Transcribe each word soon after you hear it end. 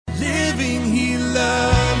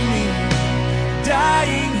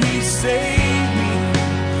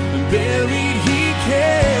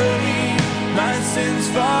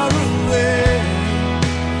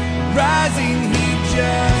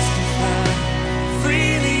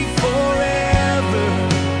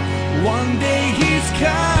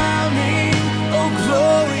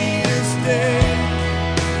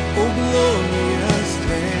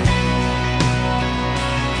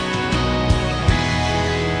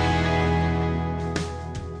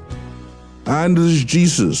And it is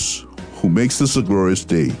Jesus who makes this a glorious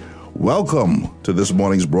day. Welcome to this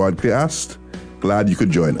morning's broadcast. Glad you could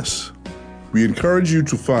join us. We encourage you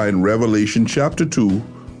to find Revelation chapter 2,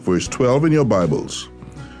 verse 12 in your Bibles,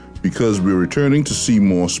 because we're returning to see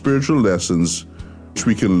more spiritual lessons which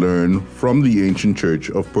we can learn from the ancient church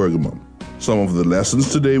of Pergamum. Some of the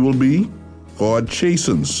lessons today will be: God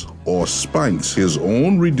chastens or spanks his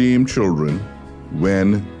own redeemed children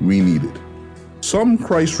when we need it. Some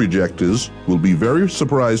Christ rejectors will be very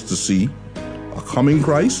surprised to see a coming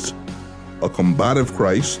Christ, a combative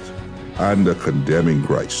Christ, and a condemning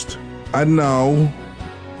Christ. And now,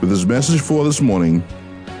 with his message for this morning,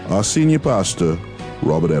 our senior pastor,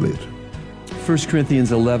 Robert Elliott. 1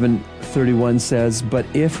 Corinthians 11:31 says, "But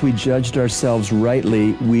if we judged ourselves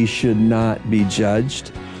rightly, we should not be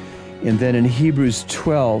judged." And then in Hebrews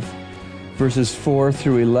 12, verses 4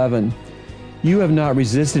 through 11, "You have not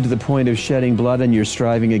resisted to the point of shedding blood in your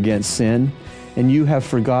striving against sin, and you have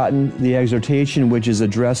forgotten the exhortation which is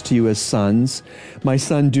addressed to you as sons. My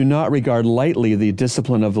son, do not regard lightly the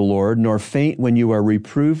discipline of the Lord, nor faint when you are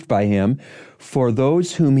reproved by him. For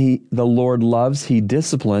those whom the Lord loves, he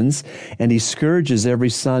disciplines, and he scourges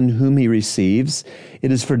every son whom he receives.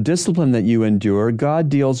 It is for discipline that you endure. God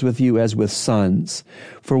deals with you as with sons.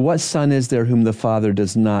 For what son is there whom the Father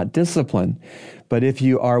does not discipline? But if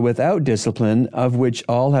you are without discipline, of which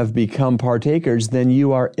all have become partakers, then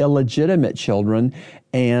you are illegitimate children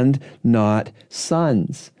and not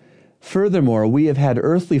sons. Furthermore, we have had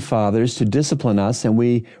earthly fathers to discipline us, and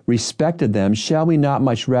we respected them. Shall we not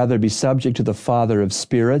much rather be subject to the Father of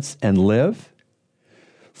spirits and live?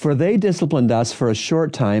 For they disciplined us for a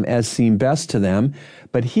short time as seemed best to them,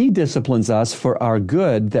 but he disciplines us for our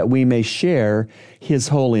good, that we may share his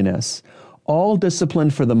holiness. All discipline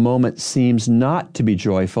for the moment seems not to be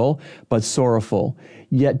joyful, but sorrowful.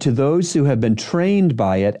 Yet to those who have been trained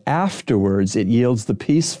by it, afterwards it yields the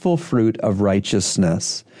peaceful fruit of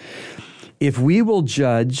righteousness. If we will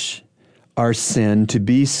judge our sin to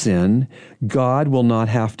be sin, God will not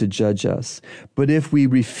have to judge us. But if we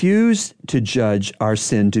refuse to judge our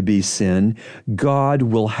sin to be sin, God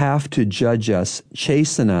will have to judge us,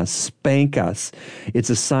 chasten us, spank us. It's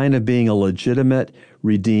a sign of being a legitimate,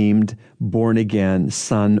 redeemed, born-again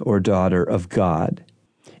son or daughter of God.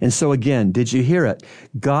 And so again, did you hear it?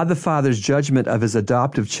 God the Father's judgment of his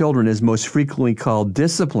adoptive children is most frequently called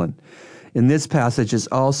discipline. In this passage, is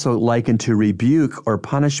also likened to rebuke or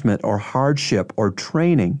punishment or hardship or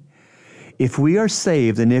training. If we are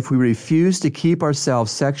saved and if we refuse to keep ourselves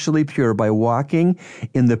sexually pure by walking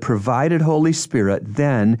in the provided Holy Spirit,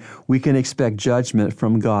 then we can expect judgment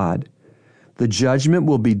from God. The judgment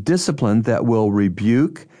will be discipline that will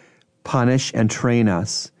rebuke, punish, and train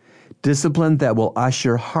us. Discipline that will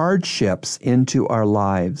usher hardships into our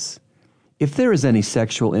lives. If there is any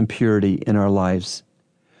sexual impurity in our lives,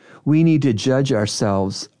 we need to judge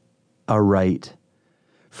ourselves aright.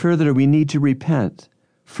 Further, we need to repent.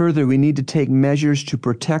 Further, we need to take measures to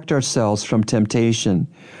protect ourselves from temptation.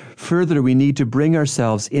 Further, we need to bring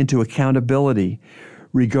ourselves into accountability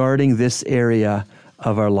regarding this area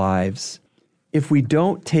of our lives. If we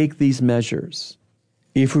don't take these measures,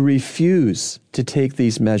 if we refuse to take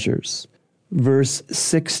these measures, verse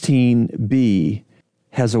 16b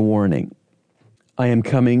has a warning. "I am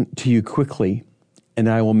coming to you quickly, and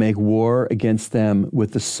I will make war against them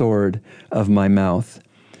with the sword of my mouth."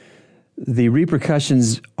 The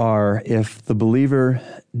repercussions are, if the believer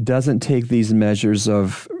doesn't take these measures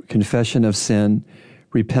of confession of sin,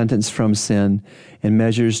 repentance from sin, and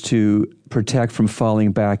measures to protect from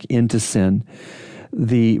falling back into sin,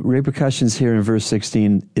 the repercussions here in verse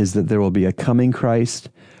 16 is that there will be a coming Christ,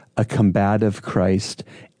 a combative Christ,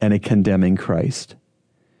 and a condemning Christ.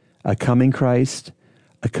 A coming Christ,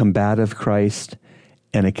 a combative Christ,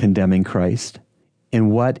 and a condemning Christ.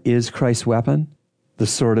 And what is Christ's weapon? The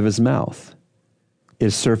sword of his mouth.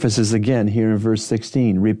 It surfaces again here in verse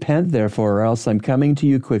 16. "Repent therefore, or else I'm coming to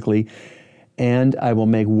you quickly, and I will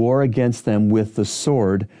make war against them with the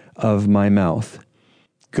sword of my mouth."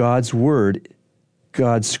 God's word,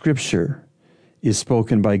 God's scripture, is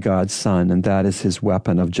spoken by God's Son, and that is his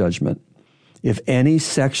weapon of judgment. If any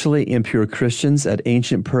sexually impure Christians at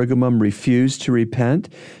ancient Pergamum refused to repent,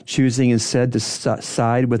 choosing instead to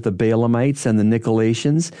side with the Balaamites and the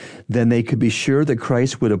Nicolaitans, then they could be sure that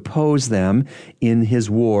Christ would oppose them in his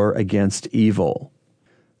war against evil.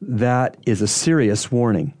 That is a serious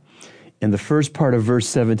warning. And the first part of verse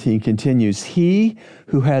 17 continues, "He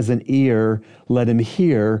who has an ear, let him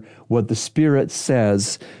hear what the Spirit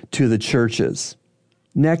says to the churches."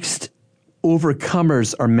 Next,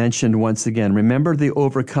 overcomers are mentioned once again. Remember, the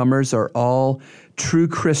overcomers are all true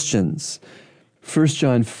Christians, 1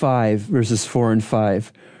 John 5, verses 4 and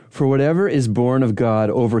 5. For whatever is born of God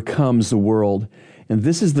overcomes the world, and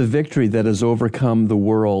this is the victory that has overcome the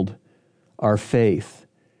world, our faith.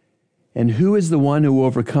 And who is the one who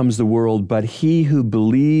overcomes the world but he who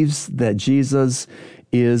believes that Jesus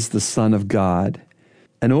is the Son of God?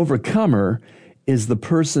 An overcomer is the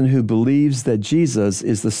person who believes that Jesus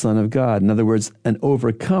is the Son of God. In other words, an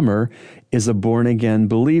overcomer is a born-again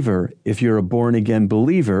believer. If you're a born-again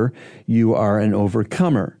believer, you are an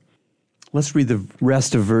overcomer. Let's read the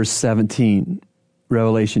rest of verse 17.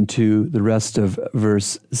 Revelation 2, the rest of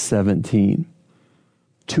verse 17.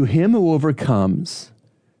 To him who overcomes,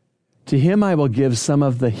 to him I will give some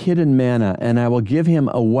of the hidden manna, and I will give him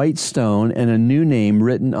a white stone and a new name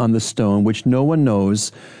written on the stone, which no one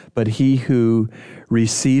knows but he who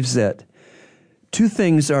receives it. Two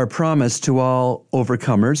things are promised to all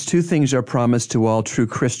overcomers. Two things are promised to all true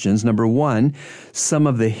Christians. Number one, some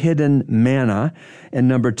of the hidden manna. And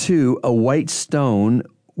number two, a white stone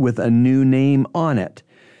with a new name on it.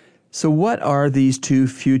 So what are these two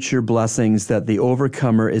future blessings that the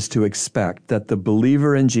overcomer is to expect, that the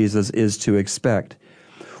believer in Jesus is to expect?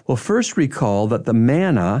 Well, first recall that the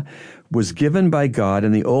manna was given by God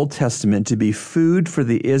in the Old Testament to be food for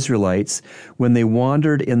the Israelites when they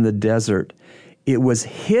wandered in the desert. It was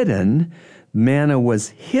hidden, manna was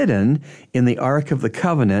hidden in the Ark of the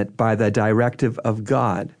Covenant by the directive of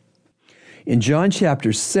God. In John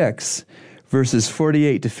chapter 6, verses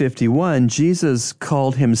 48 to 51, Jesus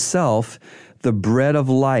called himself the bread of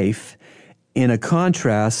life in a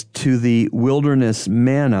contrast to the wilderness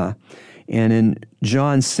manna. And in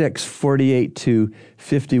John 6, 48 to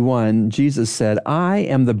 51, Jesus said, I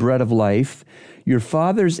am the bread of life. Your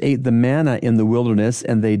fathers ate the manna in the wilderness,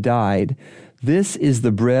 and they died. This is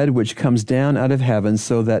the bread which comes down out of heaven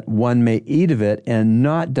so that one may eat of it and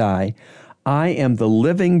not die. I am the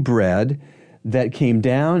living bread that came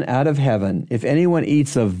down out of heaven. If anyone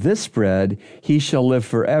eats of this bread, he shall live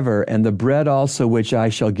forever. And the bread also which I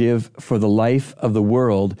shall give for the life of the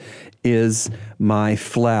world is my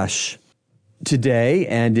flesh. Today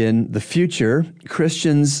and in the future,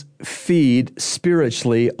 Christians feed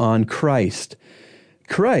spiritually on Christ.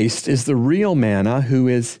 Christ is the real manna who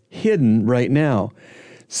is hidden right now.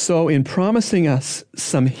 So in promising us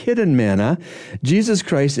some hidden manna, Jesus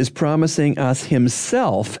Christ is promising us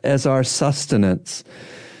himself as our sustenance.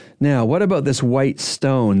 Now, what about this white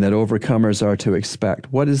stone that overcomers are to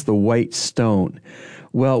expect? What is the white stone?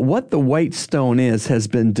 Well, what the white stone is has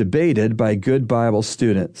been debated by good Bible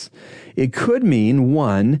students. It could mean,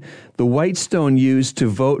 one, the white stone used to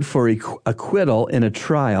vote for acquittal in a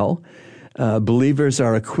trial. Believers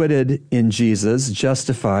are acquitted in Jesus,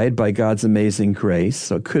 justified by God's amazing grace.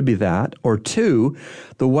 So it could be that. Or two,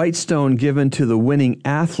 the white stone given to the winning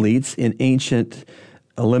athletes in ancient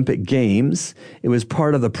Olympic Games. It was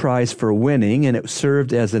part of the prize for winning, and it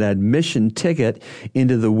served as an admission ticket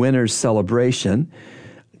into the winner's celebration.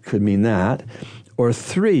 Could mean that. Or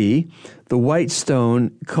three, the white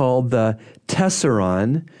stone called the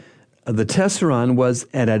tesseron. The tesseron was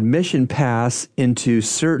an admission pass into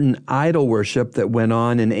certain idol worship that went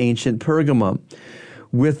on in ancient Pergamum.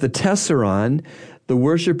 With the tesseron, the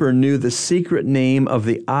worshiper knew the secret name of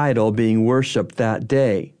the idol being worshipped that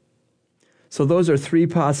day. So those are three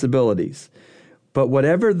possibilities. But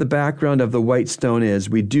whatever the background of the white stone is,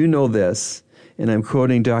 we do know this, and I'm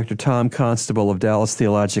quoting Dr. Tom Constable of Dallas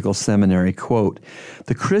Theological Seminary, quote,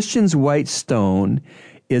 "The Christian's white stone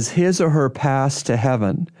is his or her pass to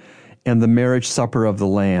heaven and the marriage supper of the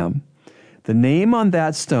Lamb. The name on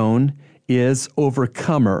that stone is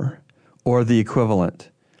Overcomer, or the equivalent.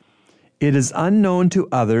 It is unknown to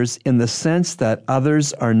others in the sense that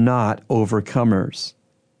others are not overcomers."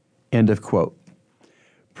 End of quote.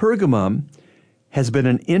 Pergamum has been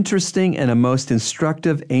an interesting and a most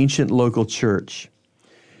instructive ancient local church.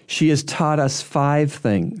 She has taught us 5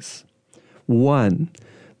 things. 1,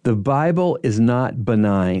 the Bible is not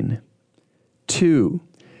benign. 2,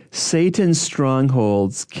 Satan's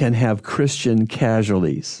strongholds can have Christian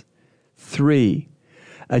casualties. 3,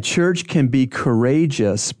 a church can be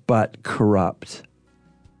courageous but corrupt.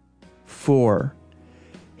 4,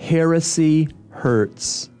 heresy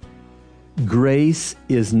hurts. Grace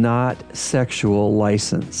is not sexual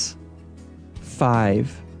license.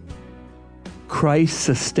 5, Christ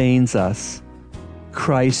sustains us.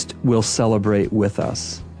 Christ will celebrate with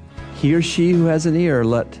us. He or she who has an ear,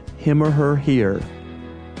 let him or her hear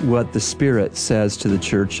what the Spirit says to the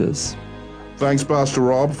churches. Thanks, Pastor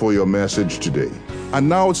Rob, for your message today. And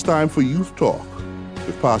now it's time for Youth Talk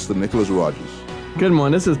with Pastor Nicholas Rogers. Good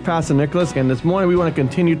morning. This is Pastor Nicholas, and this morning we want to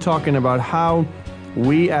continue talking about how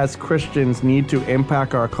we as Christians need to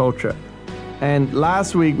impact our culture. And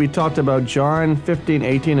last week we talked about John 15,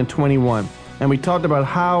 18, and 21. And we talked about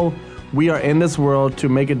how we are in this world to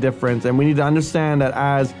make a difference. And we need to understand that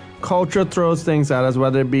as culture throws things at us,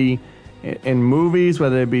 whether it be in movies,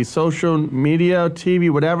 whether it be social media,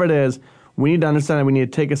 TV, whatever it is, we need to understand that we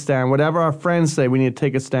need to take a stand. Whatever our friends say, we need to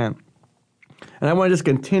take a stand. And I want to just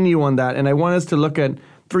continue on that. And I want us to look at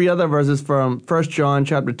 3 other verses from 1 John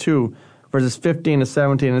chapter 2, verses 15 to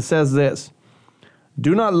 17. It says this: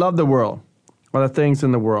 "Do not love the world or the things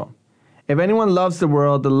in the world. If anyone loves the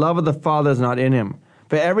world, the love of the Father is not in him.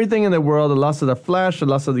 For everything in the world, the lust of the flesh, the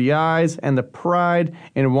lust of the eyes, and the pride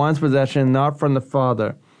in one's possession, not from the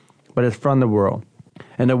Father, but is from the world.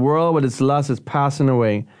 And the world with its lust is passing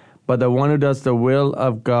away, but the one who does the will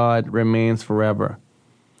of God remains forever."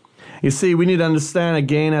 You see, we need to understand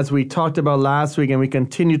again, as we talked about last week, and we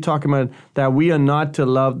continue talking about, that we are not to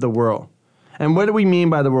love the world. And what do we mean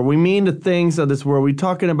by the world? We mean the things of this world. We're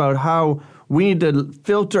talking about how we need to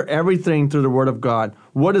filter everything through the Word of God.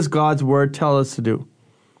 What does God's Word tell us to do?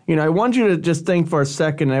 I want you to just think for a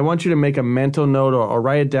second, and I want you to make a mental note or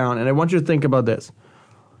write it down, and I want you to think about this.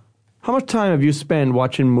 How much time have you spent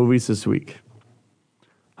watching movies this week?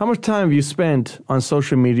 How much time have you spent on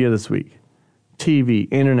social media this week? TV,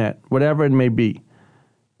 internet, whatever it may be.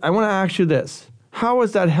 I want to ask you this. How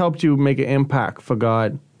has that helped you make an impact for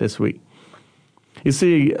God this week? You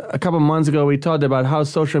see, a couple months ago, we talked about how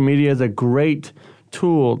social media is a great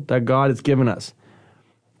tool that God has given us.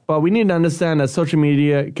 But we need to understand that social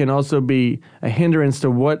media can also be a hindrance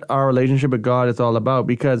to what our relationship with God is all about,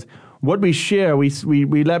 because what we share,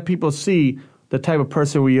 we let people see the type of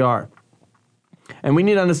person we are. And we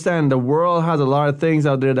need to understand the world has a lot of things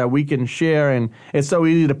out there that we can share, and it's so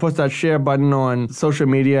easy to push that share button on social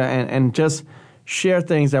media and just share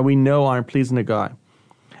things that we know aren't pleasing to God.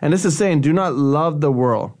 And this is saying, do not love the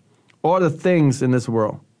world or the things in this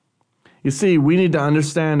world. You see, we need to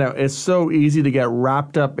understand that it's so easy to get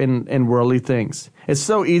wrapped up in worldly things. It's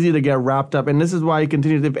so easy to get wrapped up, and this is why he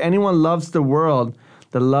continues, if anyone loves the world,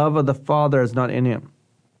 the love of the Father is not in him.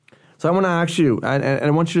 So I want to ask you, and I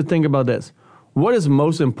want you to think about this. What is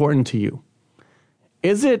most important to you?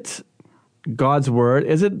 Is it God's Word?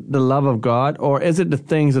 Is it the love of God? Or is it the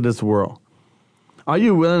things of this world? Are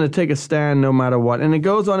you willing to take a stand no matter what? And it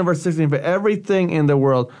goes on in verse 16, for everything in the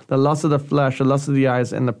world, the lust of the flesh, the lust of the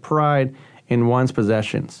eyes, and the pride in one's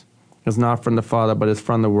possessions is not from the Father, but is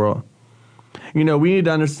from the world. We need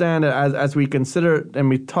to understand that as we consider and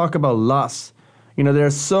we talk about lust, there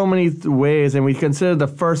are so many ways, and we consider the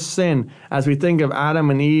first sin as we think of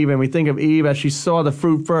Adam and Eve, and we think of Eve as she saw the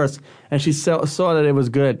fruit first, and she saw that it was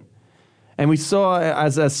good. And we saw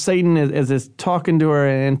as Satan is talking to her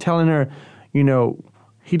and telling her,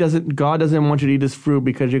 God doesn't want you to eat this fruit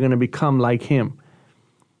because you're going to become like him.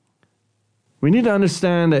 We need to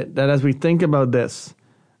understand that as we think about this,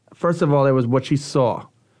 first of all, it was what she saw.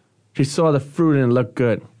 She saw the fruit and it looked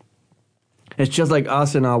good. It's just like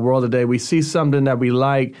us in our world today. We see something that we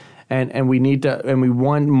like and we need to, and we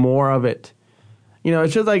want more of it.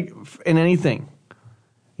 It's just like in anything.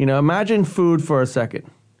 Imagine food for a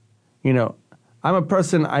second. I'm a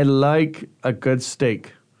person, I like a good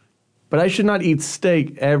steak. But I should not eat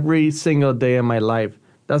steak every single day of my life.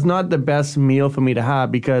 That's not the best meal for me to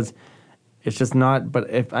have because it's just not. But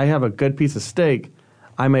if I have a good piece of steak,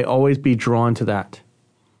 I may always be drawn to that.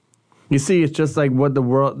 You see, it's just like what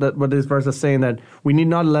this verse is saying, that we need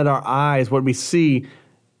not let our eyes, what we see,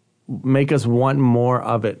 make us want more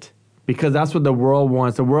of it. Because that's what the world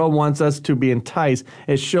wants. The world wants us to be enticed.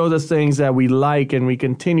 It shows us things that we like and we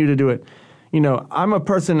continue to do it. I'm a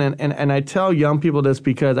person, and I tell young people this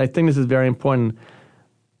because I think this is very important,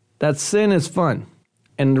 that sin is fun.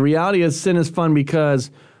 And the reality is sin is fun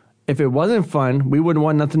because if it wasn't fun, we wouldn't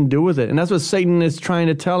want nothing to do with it. And that's what Satan is trying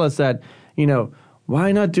to tell us, that,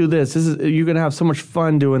 why not do this? You're going to have so much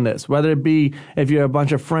fun doing this, whether it be if you're a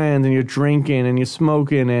bunch of friends and you're drinking and you're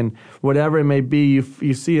smoking and whatever it may be,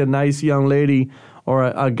 you see a nice young lady or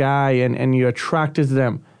a guy and you're attracted to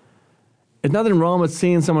them. There's nothing wrong with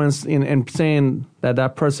seeing someone and saying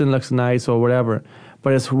that person looks nice or whatever,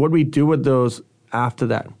 but it's what we do with those after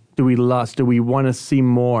that. Do we lust? Do we want to see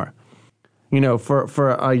more?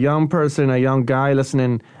 For a young person, a young guy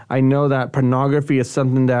listening, I know that pornography is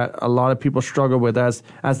something that a lot of people struggle with as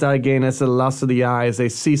that, again, it's the lust of the eyes. They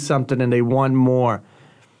see something and they want more.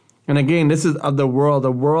 And again, this is of the world.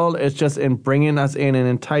 The world is just in bringing us in and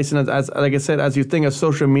enticing us. As like I said, as you think of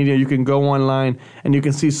social media, you can go online and you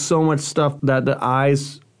can see so much stuff that the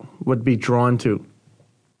eyes would be drawn to.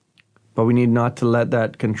 But we need not to let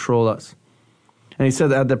that control us. And he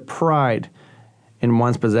said that the pride in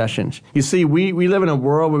one's possessions. You see, we live in a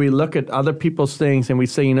world where we look at other people's things and we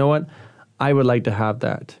say, you know what? I would like to have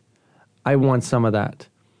that. I want some of that.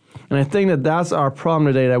 And I think that that's our problem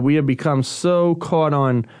today, that we have become so caught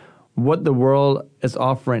on what the world is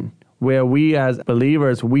offering, where we as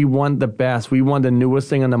believers, we want the best. We want the newest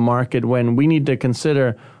thing on the market, when we need to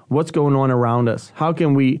consider what's going on around us. How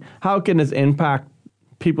can this impact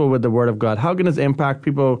people with the Word of God? How can this impact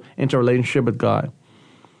people into a relationship with God?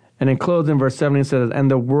 And in closing, verse 17 says,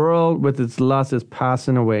 and the world with its lust is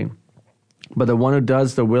passing away, but the one who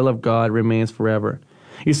does the will of God remains forever.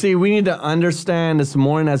 You see, we need to understand this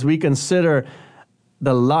morning, as we consider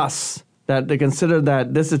the lust, that to consider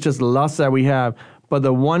that this is just lust that we have, but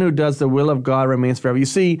the one who does the will of God remains forever. You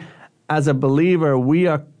see, as a believer, we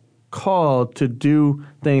are called to do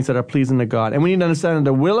things that are pleasing to God. And we need to understand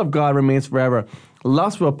that the will of God remains forever.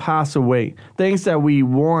 Lust will pass away. Things that we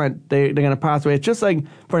want, they're going to pass away. It's just like,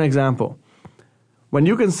 for an example, when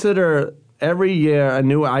you consider every year a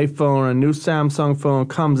new iPhone, a new Samsung phone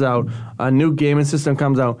comes out, a new gaming system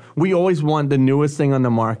comes out, we always want the newest thing on the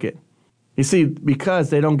market. You see, because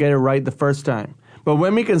they don't get it right the first time. But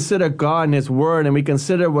when we consider God and His Word, and we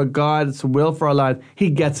consider what God's will for our lives,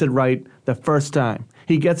 He gets it right the first time.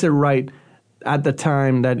 He gets it right at the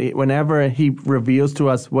time that whenever He reveals to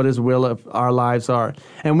us what His will of our lives are.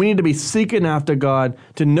 And we need to be seeking after God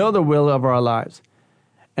to know the will of our lives.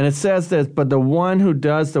 And it says this, but the one who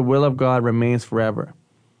does the will of God remains forever.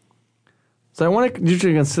 So I want you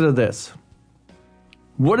to consider this.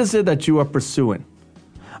 What is it that you are pursuing?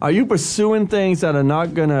 Are you pursuing things that are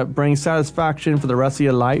not going to bring satisfaction for the rest of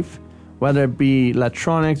your life? Whether it be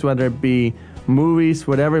electronics, whether it be movies,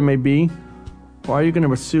 whatever it may be? Or are you going to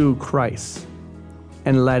pursue Christ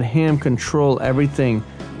and let Him control everything?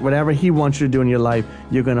 Whatever He wants you to do in your life,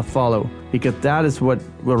 you're going to follow, because that is what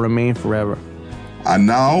will remain forever. And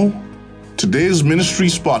now, today's ministry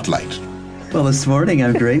spotlight. Well, this morning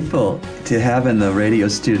I'm grateful to have in the radio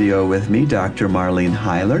studio with me Dr. Marlene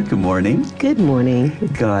Heiler. Good morning. Good morning.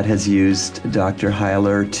 God has used Dr.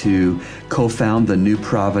 Heiler to co-found the New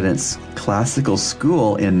Providence Classical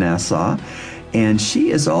School in Nassau, and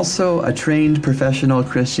she is also a trained professional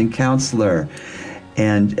Christian counselor,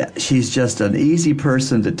 and she's just an easy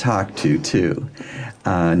person to talk to, too.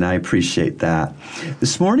 And I appreciate that.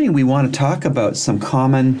 This morning we want to talk about some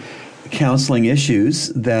common counseling issues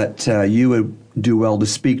that you would do well to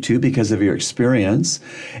speak to because of your experience.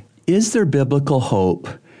 Is there biblical hope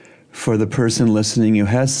for the person listening who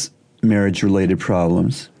has marriage-related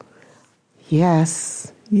problems?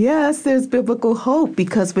 Yes. Yes, there's biblical hope,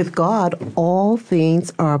 because with God, all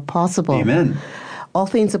things are possible. Amen. All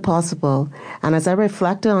things are possible. And as I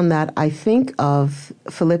reflect on that, I think of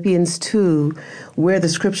Philippians 2, where the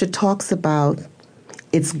scripture talks about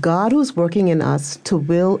it's God who's working in us to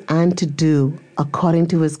will and to do according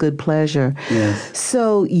to His good pleasure. Yes.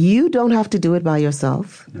 So you don't have to do it by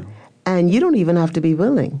yourself. No. And you don't even have to be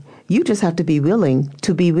willing. You just have to be willing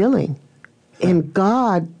to be willing. And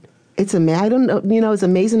God, it's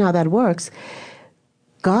amazing how that works.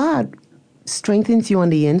 God strengthens you on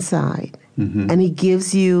the inside, and He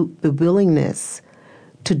gives you the willingness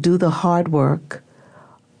to do the hard work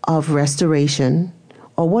of restoration,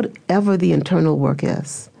 or whatever the internal work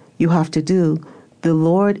is you have to do. The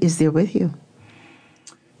Lord is there with you.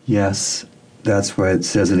 Yes, that's why it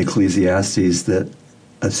says in Ecclesiastes that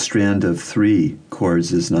a strand of 3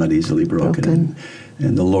 cords is not easily broken.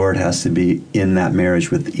 And the Lord has to be in that marriage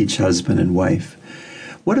with each husband and wife.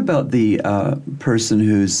 What about the person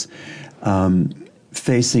who's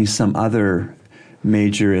facing some other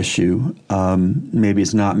major issue? Maybe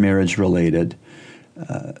it's not marriage-related,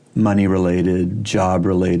 money-related,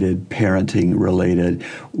 job-related, parenting-related.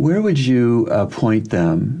 Where would you point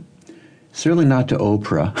them? Certainly not to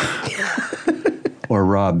Oprah or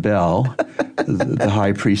Rob Bell, the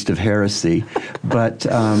high priest of heresy, but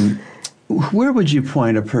where would you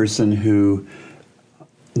point a person who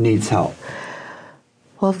needs help?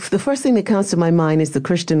 Well, the first thing that comes to my mind is the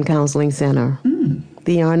Christian Counseling Center.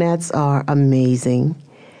 The Arnett's are amazing,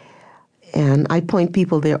 and I point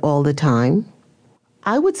people there all the time.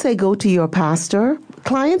 I would say go to your pastor.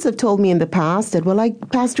 Clients have told me in the past that,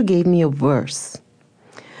 pastor gave me a verse.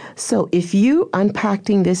 So if you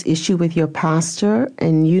unpacking this issue with your pastor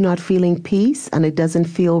and you're not feeling peace and it doesn't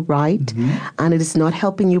feel right and it is not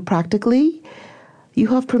helping you practically, you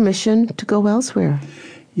have permission to go elsewhere.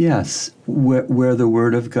 Yes, where the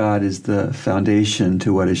Word of God is the foundation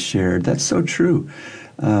to what is shared. That's so true.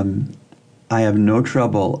 I have no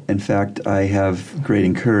trouble. In fact, I have great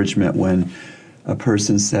encouragement when a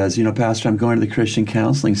person says, Pastor, I'm going to the Christian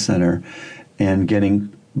Counseling Center and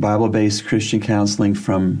getting Bible-based Christian counseling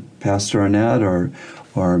from Pastor Arnett or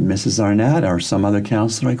Mrs. Arnett or some other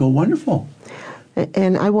counselor. I go, wonderful.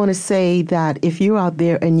 And I want to say that if you're out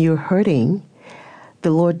there and you're hurting,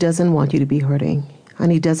 the Lord doesn't want you to be hurting,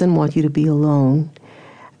 and He doesn't want you to be alone.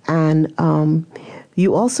 And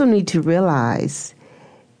you also need to realize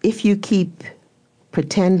if you keep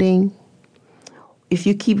pretending, if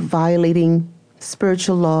you keep violating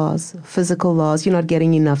spiritual laws, physical laws, you're not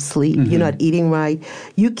getting enough sleep, you're not eating right.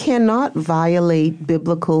 You cannot violate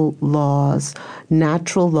biblical laws,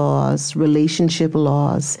 natural laws, relationship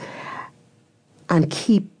laws, and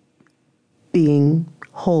keep being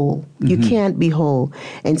whole. You can't be whole.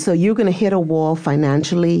 And so you're going to hit a wall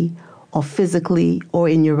financially or physically or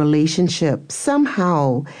in your relationship.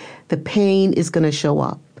 Somehow the pain is going to show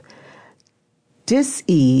up.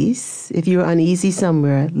 Dis-ease, if you're uneasy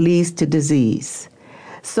somewhere, leads to disease.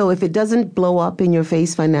 So if it doesn't blow up in your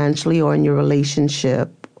face financially or in your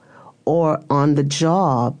relationship or on the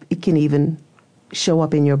job, it can even show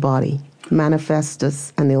up in your body, manifest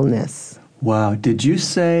as an illness. Wow. Did you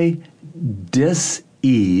say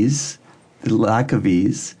dis-ease, the lack of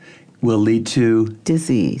ease, will lead to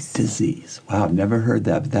Disease. disease? Wow, I've never heard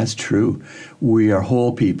that, but that's true. We are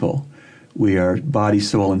whole people. We are body,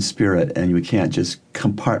 soul, and spirit, and we can't just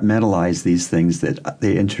compartmentalize these things that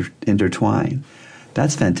they intertwine.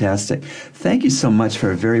 That's fantastic. Thank you so much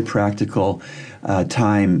for a very practical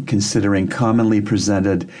time considering commonly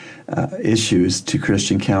presented issues to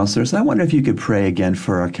Christian counselors. I wonder if you could pray again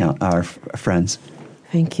for our friends.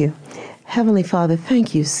 Thank you. Heavenly Father,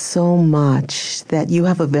 thank you so much that you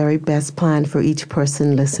have a very best plan for each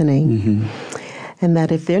person listening. And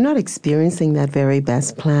that if they're not experiencing that very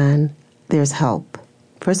best plan, there's help.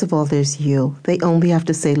 First of all, there's you. They only have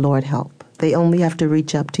to say, Lord, help. They only have to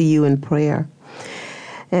reach up to you in prayer.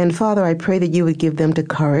 And Father, I pray that you would give them the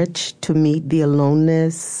courage to meet the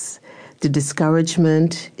aloneness, the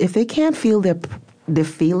discouragement. If they can't feel their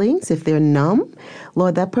feelings, if they're numb,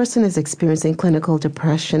 Lord, that person is experiencing clinical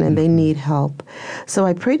depression and they need help. So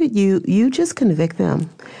I pray that you just convict them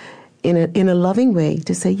in a loving way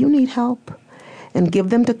to say, you need help, and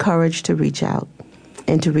give them the courage to reach out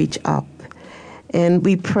and to reach up. And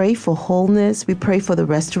we pray for wholeness. We pray for the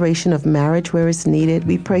restoration of marriage where it's needed.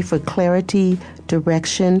 We pray for clarity,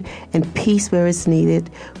 direction, and peace where it's needed.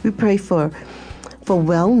 We pray for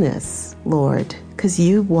wellness, Lord, because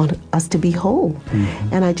you want us to be whole.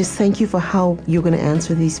 And I just thank you for how you're going to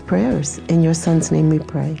answer these prayers. In your Son's name we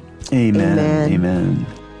pray. Amen. Amen. Amen.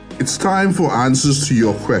 It's time for answers to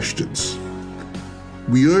your questions.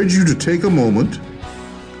 We urge you to take a moment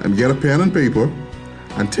and get a pen and paper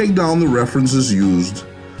and take down the references used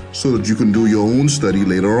so that you can do your own study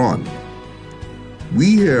later on.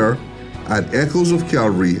 We here at Echoes of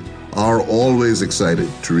Calvary are always excited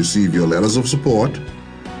to receive your letters of support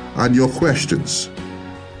and your questions,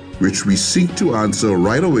 which we seek to answer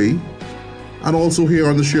right away and also here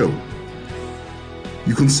on the show.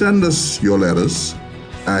 You can send us your letters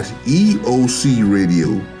at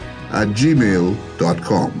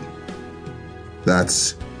eocradio@gmail.com.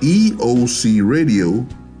 That's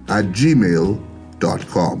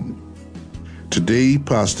eocradio@gmail.com. Today,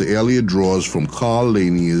 Pastor Elliot draws from Carl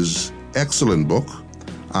Laney's excellent book,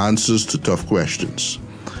 Answers to Tough Questions.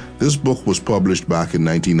 This book was published back in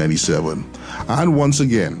 1997. And once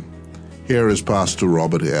again, here is Pastor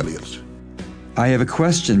Robert Elliott. I have a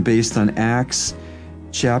question based on Acts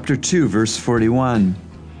chapter 2, verse 41.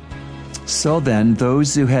 So then,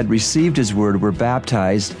 those who had received his word were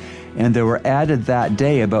baptized, and there were added that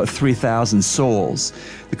day about 3,000 souls.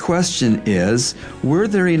 The question is, were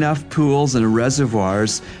there enough pools and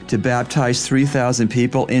reservoirs to baptize 3,000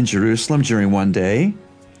 people in Jerusalem during one day?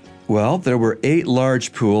 Well, there were 8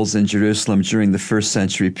 large pools in Jerusalem during the first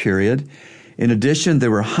century period. In addition,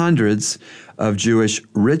 there were hundreds of Jewish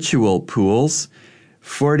ritual pools.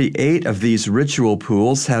 48 of these ritual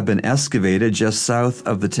pools have been excavated just south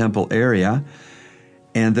of the temple area.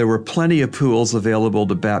 And there were plenty of pools available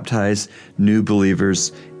to baptize new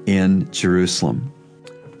believers in Jerusalem.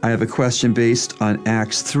 I have a question based on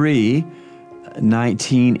Acts 3,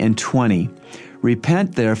 19 and 20.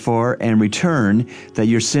 Repent, therefore, and return, that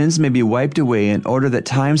your sins may be wiped away, in order that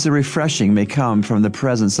times of refreshing may come from the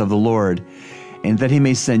presence of the Lord, and that he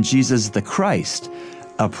may send Jesus the Christ,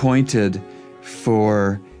 appointed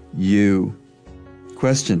for you.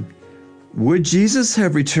 Question. Would Jesus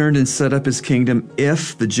have returned and set up his kingdom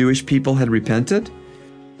if the Jewish people had repented?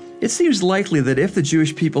 It seems likely that if the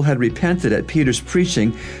Jewish people had repented at Peter's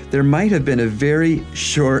preaching, there might have been a very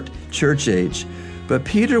short church age. But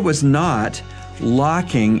Peter was not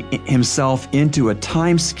locking himself into a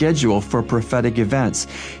time schedule for prophetic events.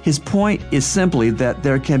 His point is simply that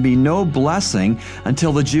there can be no blessing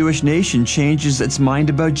until the Jewish nation changes its mind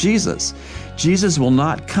about Jesus. Jesus will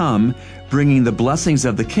not come bringing the blessings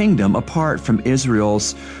of the kingdom apart from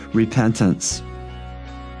Israel's repentance.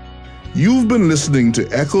 You've been listening to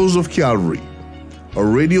Echoes of Calvary, a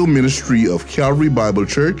radio ministry of Calvary Bible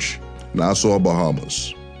Church, Nassau,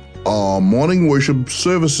 Bahamas. Our morning worship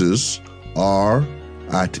services are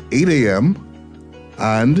at 8 a.m.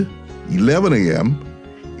 and 11 a.m.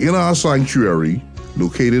 in our sanctuary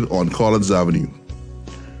located on Collins Avenue.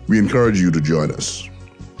 We encourage you to join us.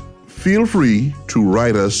 Feel free to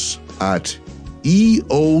write us at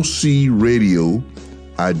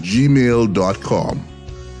eocradio@gmail.com.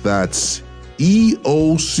 That's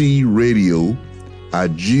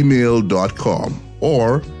eocradio@gmail.com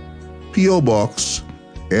or P.O. Box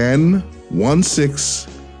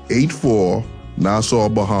N1684, Nassau,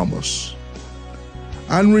 Bahamas.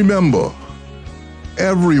 And remember,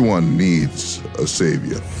 everyone needs a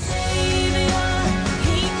Savior.